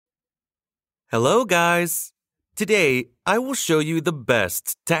Hello guys! Today, I will show you the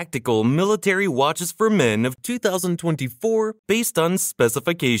best tactical military watches for men of 2024 based on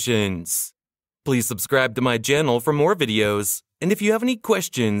specifications. Please subscribe to my channel for more videos, and if you have any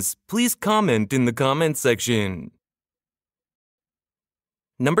questions, please comment in the comment section.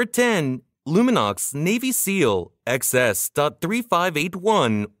 Number 10. I.N.O.X Navy SEAL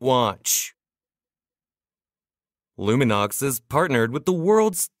XS.3581 Watch. I.N.O.X is partnered with the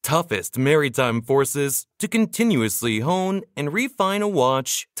world's toughest maritime forces to continuously hone and refine a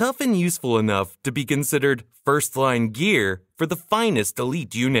watch tough and useful enough to be considered first-line gear for the finest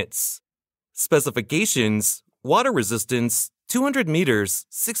elite units. Specifications: water resistance, 200 meters,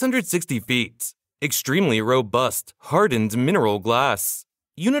 660 feet, extremely robust, hardened mineral glass,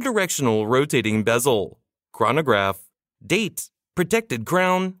 unidirectional rotating bezel, chronograph, date, protected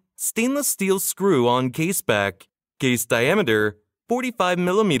crown, stainless steel screw on case back, case diameter 45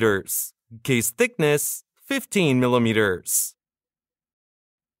 millimeters, case thickness 15 millimeters.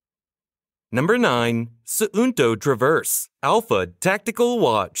 Number 9. Suunto Traverse Alpha Tactical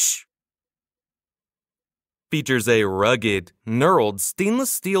Watch. Features a rugged, knurled stainless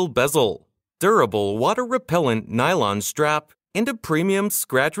steel bezel, durable water-repellent nylon strap, and a premium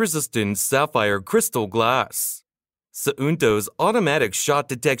scratch-resistant sapphire crystal glass. Suunto's automatic shot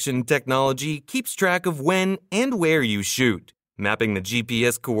detection technology keeps track of when and where you shoot, mapping the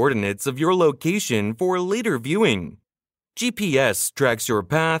GPS coordinates of your location for later viewing. GPS tracks your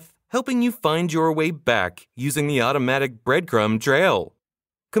path, helping you find your way back using the automatic breadcrumb trail.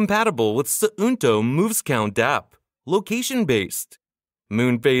 Compatible with Suunto Moves Count app, location-based.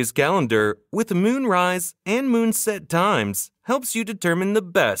 Moon phase calendar with moonrise and moonset times helps you determine the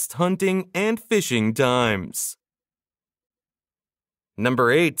best hunting and fishing times.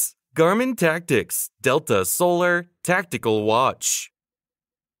 Number 8. Garmin tactix Delta Solar Tactical Watch.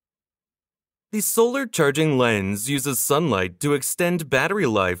 The solar charging lens uses sunlight to extend battery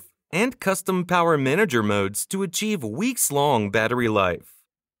life and custom power manager modes to achieve weeks-long battery life.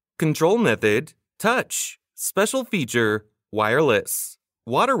 Control method: touch. Special feature: wireless.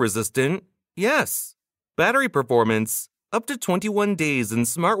 Water resistant: yes. Battery performance: up to 21 days in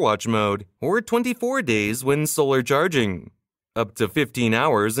smartwatch mode or 24 days when solar charging. Up to 15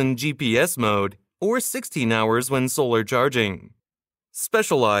 hours in GPS mode, or 16 hours when solar charging.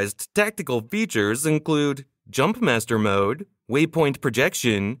 Specialized tactical features include Jumpmaster mode, waypoint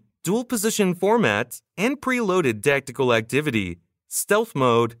projection, dual position format, and preloaded tactical activity, stealth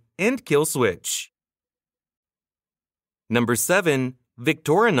mode, and kill switch. Number 7.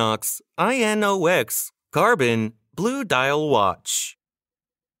 Victorinox I.N.O.X Carbon Blue Dial Watch.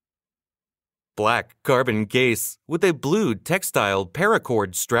 Black carbon case with a blue textile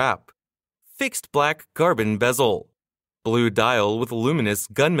paracord strap. Fixed black carbon bezel. Blue dial with luminous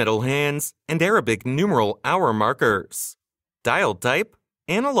gunmetal hands and Arabic numeral hour markers. Dial type: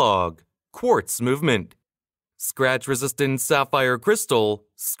 analog. Quartz movement. Scratch-resistant sapphire crystal,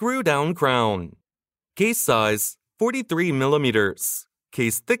 screw-down crown. Case size: 43 millimeters.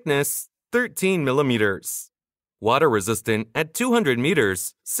 Case thickness: 13 millimeters. Water resistant at 200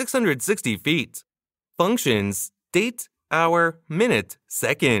 meters, 660 feet. Functions: date, hour, minute,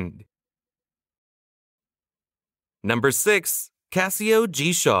 second. Number 6. Casio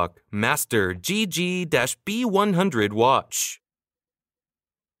G-Shock Master GG-B100 Watch.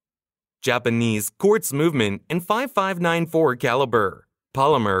 Japanese quartz movement and 5594 caliber.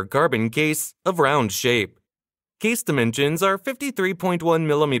 Polymer carbon case of round shape. Case dimensions are 53.1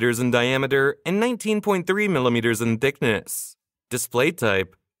 millimeters in diameter and 19.3 millimeters in thickness. Display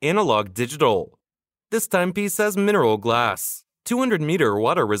type: analog digital. This timepiece has mineral glass, 200 meter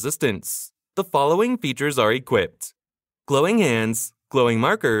water resistance. The following features are equipped: glowing hands, glowing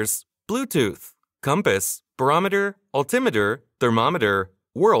markers, Bluetooth, compass, barometer, altimeter, thermometer,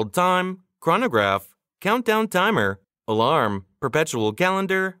 world time, chronograph, countdown timer, alarm, perpetual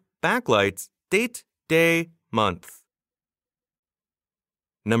calendar, backlight, date, day, month.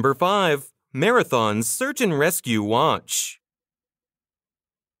 Number 5. Marathon Search and Rescue Watch.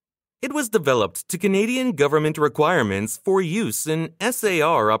 It was developed to Canadian government requirements for use in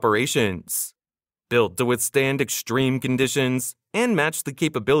SAR operations. Built to withstand extreme conditions and match the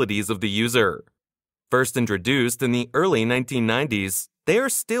capabilities of the user. First introduced in the early 1990s, they are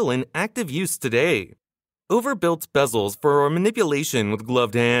still in active use today. Overbuilt bezels for manipulation with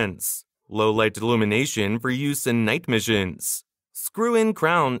gloved hands. Low-light illumination for use in night missions. Screw-in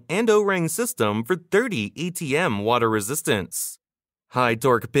crown and O-ring system for 30 ATM water resistance.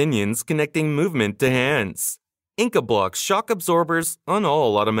 High-torque pinions connecting movement to hands. Inca block shock absorbers on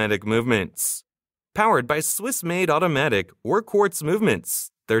all automatic movements. Powered by Swiss-made automatic or quartz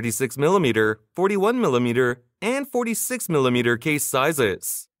movements 36mm, 41mm, and 46mm case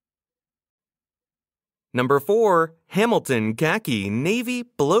sizes. Number 4. Hamilton Khaki Navy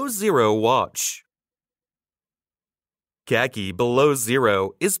BelowZero Watch. Khaki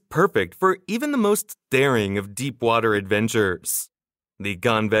BelowZero is perfect for even the most daring of deep-water adventures. The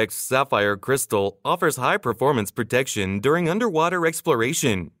convex sapphire crystal offers high-performance protection during underwater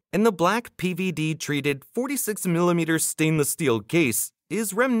exploration, and the black PVD-treated 46mm stainless steel case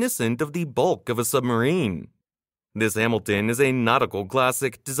is reminiscent of the bulk of a submarine. This Hamilton is a nautical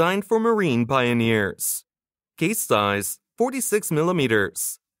classic designed for marine pioneers. Case size,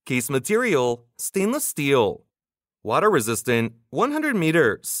 46mm. Case material, stainless steel. Water resistant, 100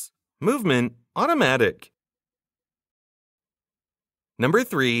 meters. Movement, automatic. Number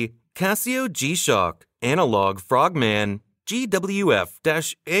 3. Casio G-Shock Analog Frogman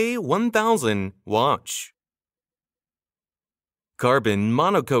GWF-A1000 Watch. Carbon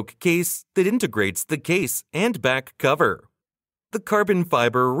monocoque case that integrates the case and back cover. The carbon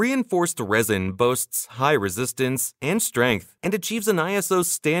fiber reinforced resin boasts high resistance and strength and achieves an ISO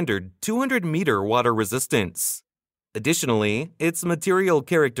standard 200-meter water resistance. Additionally, its material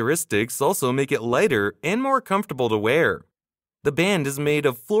characteristics also make it lighter and more comfortable to wear. The band is made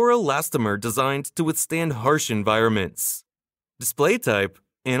of fluoroelastomer designed to withstand harsh environments. Display type,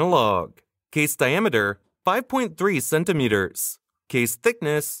 analog. Case diameter, 5.3 centimeters. Case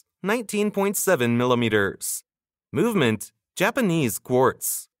thickness, 19.7 millimeters. Movement, Japanese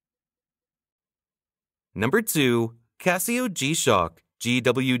quartz. Number 2. Casio G-Shock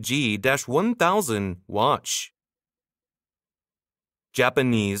GWG-1000 Watch.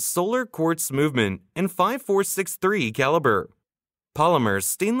 Japanese solar quartz movement in 5463 caliber. Polymer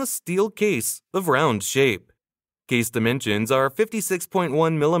stainless steel case of round shape. Case dimensions are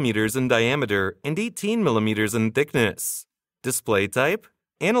 56.1 millimeters in diameter and 18 millimeters in thickness. Display type,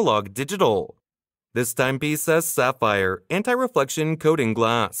 analog digital. This timepiece has sapphire anti-reflection coating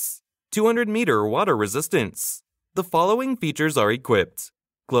glass. 200-meter water resistance. The following features are equipped: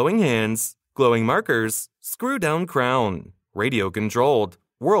 glowing hands, glowing markers, screw-down crown, radio-controlled,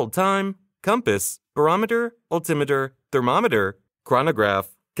 world time, compass, barometer, altimeter, thermometer,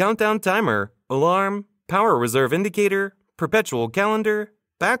 chronograph, countdown timer, alarm, power reserve indicator, perpetual calendar,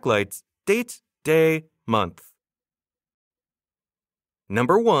 backlights, date, day, month.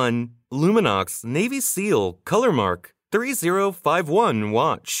 Number 1. I.N.O.X Navy SEAL Color Mark 3051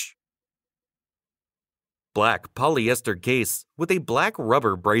 Watch. Black polyester case with a black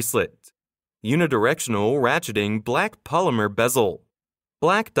rubber bracelet. Unidirectional ratcheting black polymer bezel.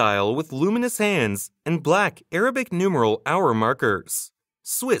 Black dial with luminous hands and black Arabic numeral hour markers.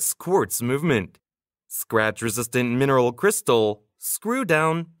 Swiss quartz movement. Scratch-resistant mineral crystal.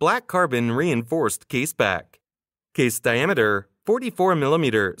 Screw-down black carbon reinforced case back. Case diameter, 44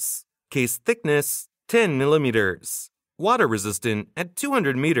 millimeters. Case thickness, 10 millimeters. Water resistant at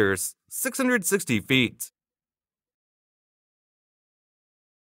 200 meters, 660 feet.